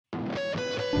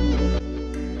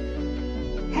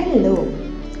Hello,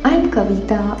 I'm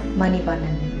Kavita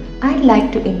Manivanan. I'd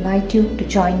like to invite you to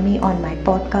join me on my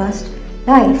podcast,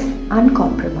 Life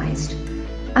Uncompromised.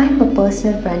 I'm a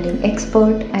personal branding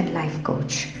expert and life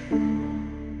coach.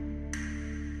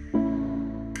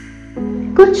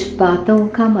 कुछ बातों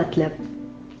का मतलब,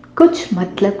 कुछ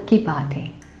मतलब की बातें.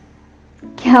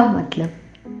 क्या मतलब?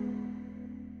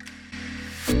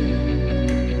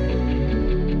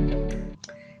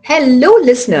 Hello,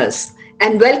 listeners,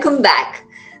 and welcome back.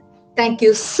 Thank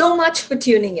you so much for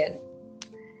tuning in.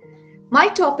 My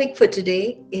topic for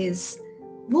today is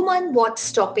Woman, What's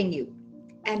Stopping You?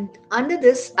 And under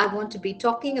this, I want to be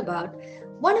talking about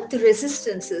one of the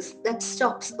resistances that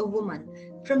stops a woman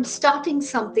from starting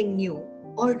something new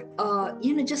or,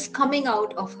 just coming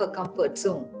out of her comfort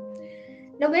zone.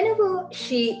 Now, whenever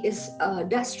she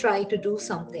does try to do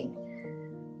something,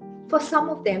 for some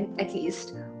of them at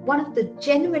least, one of the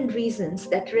genuine reasons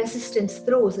that resistance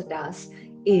throws at us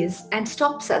is and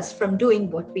stops us from doing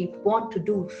what we want to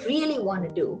do, really want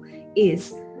to do,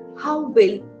 is how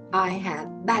will I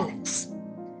have balance?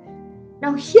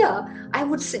 Now, here I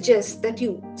would suggest that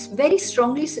you very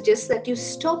strongly suggest that you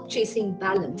stop chasing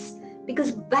balance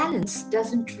because balance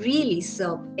doesn't really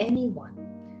serve anyone.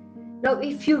 Now,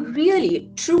 if you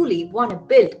really truly want to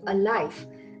build a life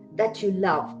that you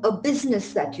love, a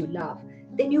business that you love,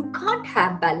 then you can't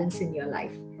have balance in your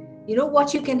life. You know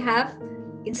what you can have?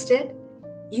 Instead,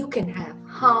 you can have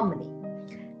harmony.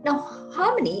 Now,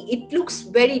 harmony, it looks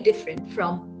very different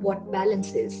from what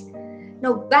balance is.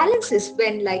 Now, balance is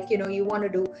when, you want to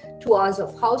do 2 hours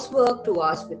of housework, 2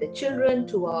 hours with the children,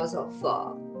 2 hours of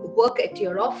work at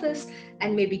your office,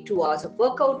 and maybe 2 hours of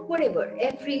workout, whatever,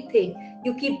 everything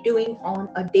you keep doing on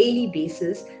a daily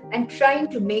basis and trying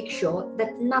to make sure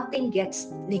that nothing gets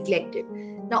neglected.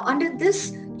 Now, under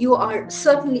this, you are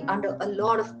certainly under a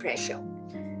lot of pressure.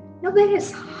 Now,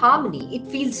 whereas harmony,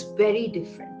 it feels very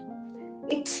different.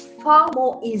 It's far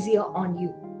more easier on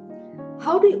you.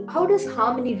 How does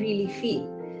harmony really feel?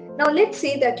 Now, let's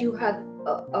say that you have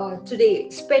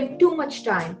today spent too much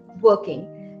time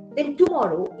working, then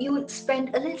tomorrow you will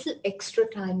spend a little extra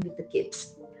time with the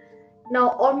kids.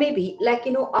 Now, or maybe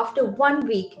after 1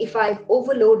 week, if I've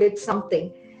overloaded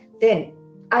something, then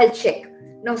I'll check.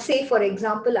 Now, say for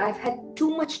example, I've had too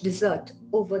much dessert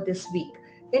over this week.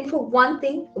 Then for 1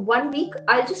 week,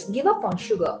 I'll just give up on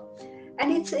sugar.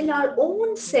 And it's in our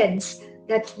own sense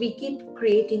that we keep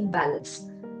creating balance,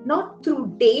 not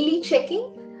through daily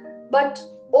checking, but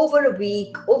over a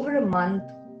week, over a month,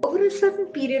 over a certain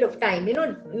period of time,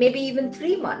 maybe even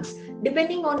 3 months,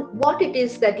 depending on what it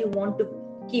is that you want to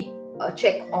keep a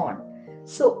check on.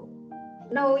 So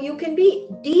now you can be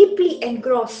deeply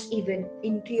engrossed even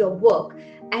into your work,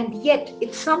 and yet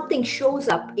if something shows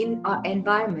up in our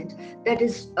environment that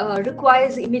is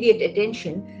requires immediate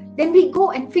attention, then we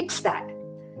go and fix that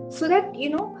so that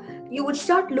you would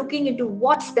start looking into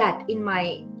what's that in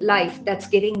my life that's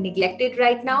getting neglected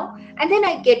right now, and then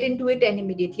I get into it and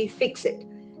immediately fix it.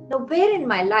 Now, where in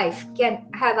my life can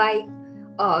have I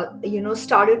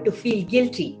started to feel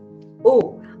guilty?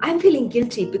 Oh, I'm feeling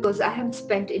guilty because I haven't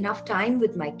spent enough time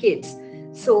with my kids.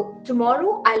 So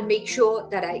tomorrow I'll make sure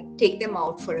that I take them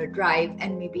out for a drive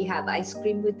and maybe have ice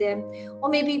cream with them, or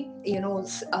maybe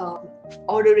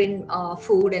order in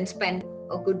food and spend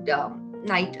a good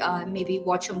night, maybe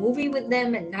watch a movie with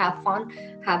them and have fun,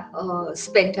 have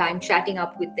spend time chatting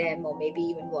up with them, or maybe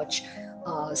even watch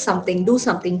do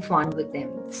something fun with them.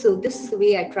 So this is the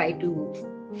way I try to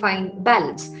find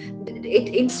balance.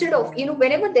 Instead of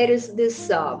whenever there is this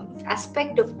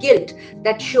aspect of guilt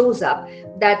that shows up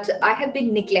that I have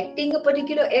been neglecting a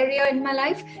particular area in my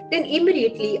life, then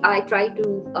immediately I try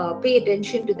to pay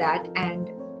attention to that and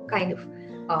kind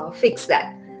of fix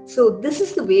that. So this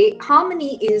is the way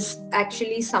harmony is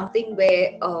actually something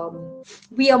where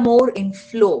we are more in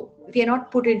flow. We are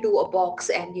not put into a box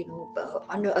and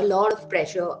under a lot of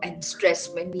pressure and stress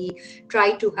when we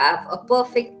try to have a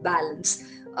perfect balance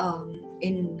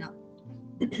in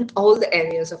all the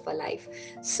areas of our life.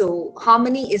 So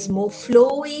harmony is more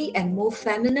flowy and more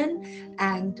feminine,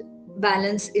 and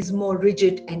balance is more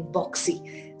rigid and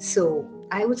boxy. So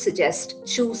I would suggest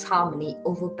choose harmony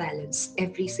over balance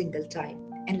every single time,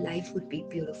 and life would be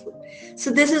beautiful.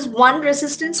 So this is one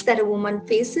resistance that a woman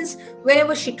faces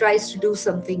whenever she tries to do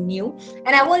something new,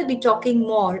 and I will be talking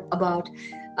more about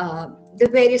the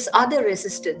various other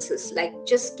resistances. Like,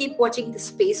 just keep watching the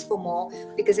space for more,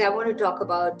 because I want to talk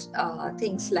about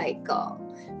things like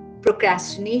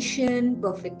procrastination,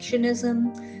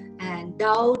 perfectionism, and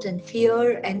doubt and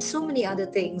fear, and so many other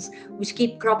things which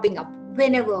keep cropping up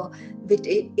whenever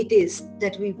it is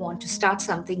that we want to start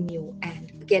something new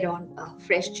and get on a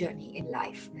fresh journey in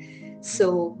life.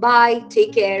 So, bye,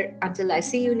 take care until I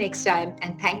see you next time,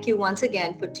 and thank you once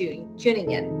again for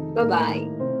tuning in. Bye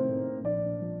bye.